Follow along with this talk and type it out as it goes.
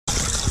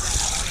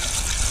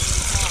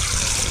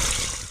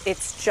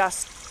It's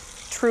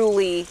just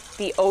truly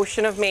the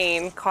ocean of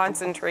Maine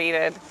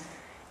concentrated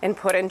and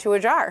put into a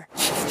jar.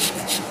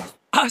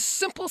 A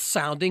simple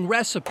sounding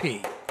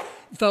recipe,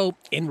 though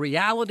in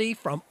reality,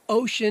 from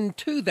ocean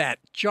to that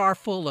jar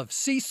full of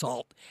sea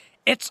salt,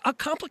 it's a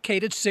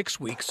complicated 6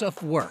 weeks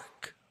of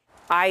work.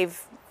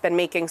 I've been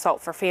making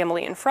salt for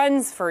family and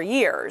friends for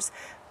years,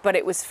 but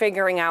it was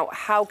figuring out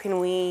how can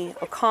we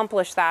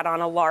accomplish that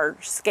on a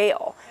large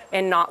scale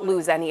and not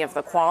lose any of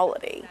the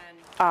quality.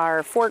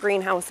 Our 4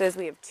 greenhouses,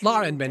 we have 2.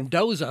 Lauren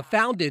Mendoza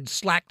founded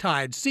Slack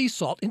Tide Sea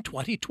Salt in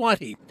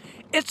 2020.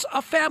 It's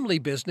a family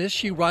business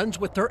she runs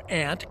with her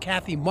aunt,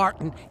 Kathy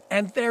Martin,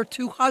 and their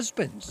 2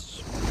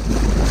 husbands.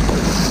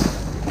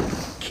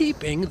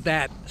 Keeping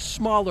that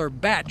smaller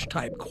batch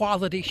type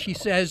quality, she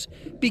says,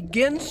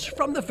 begins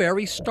from the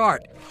very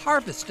start,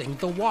 harvesting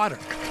the water.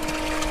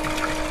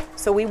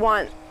 So we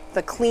want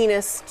the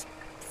cleanest,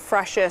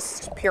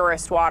 freshest,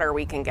 purest water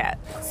we can get.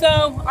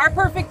 So our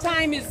perfect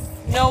time is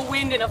no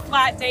wind and a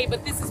flat day,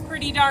 but this is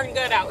pretty darn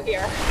good out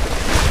here.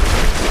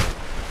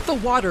 The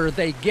water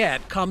they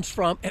get comes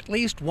from at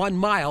least 1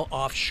 mile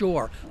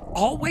offshore,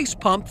 always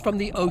pumped from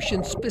the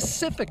ocean,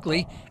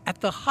 specifically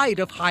at the height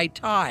of high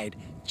tide,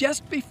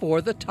 just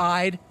before the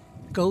tide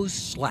goes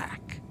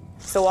slack.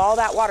 So all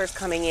that water's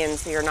coming in,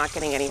 so you're not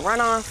getting any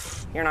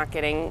runoff, you're not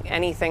getting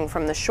anything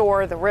from the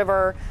shore, the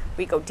river.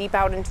 We go deep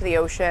out into the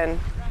ocean.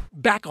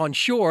 Back on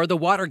shore, the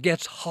water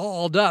gets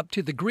hauled up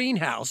to the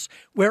greenhouse,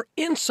 where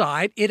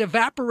inside it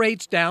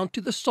evaporates down to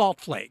the salt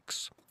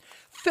flakes.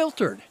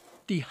 Filtered,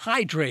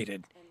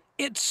 dehydrated,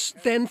 it's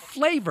then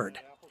flavored.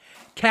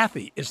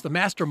 Kathy is the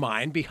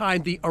mastermind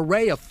behind the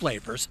array of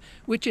flavors,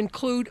 which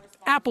include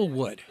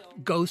applewood,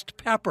 ghost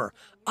pepper,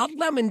 a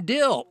lemon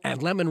dill,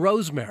 and lemon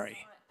rosemary.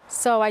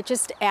 So I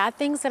just add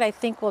things that I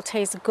think will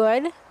taste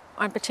good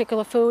on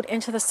particular food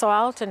into the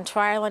salt and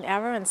trial and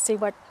error and see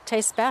what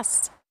tastes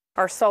best.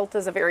 Our salt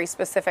is a very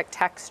specific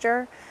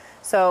texture,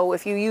 so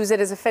if you use it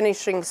as a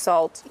finishing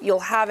salt,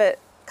 you'll have it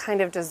kind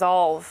of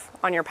dissolve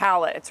on your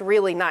palate. It's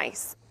really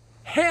nice.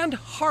 Hand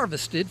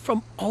harvested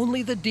from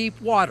only the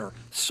deep water,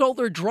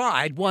 solar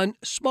dried 1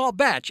 small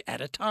batch at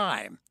a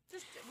time.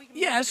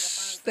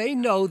 Yes, they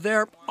know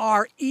there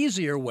are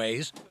easier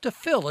ways to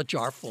fill a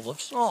jar full of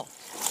salt.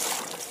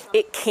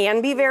 It can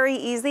be very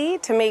easy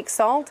to make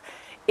salt.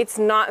 It's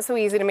not so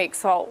easy to make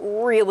salt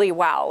really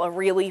well, a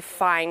really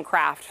fine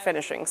craft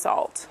finishing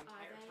salt.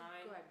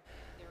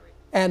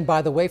 And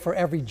by the way, for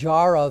every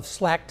jar of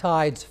Slack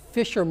Tide's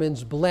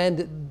Fisherman's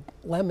Blend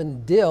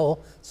lemon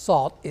dill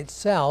salt it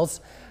sells,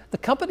 the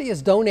company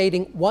is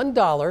donating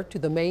 $1 to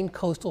the Maine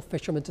Coastal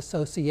Fishermen's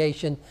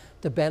Association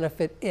to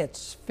benefit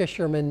its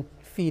Fishermen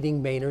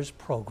Feeding Mainers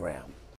program.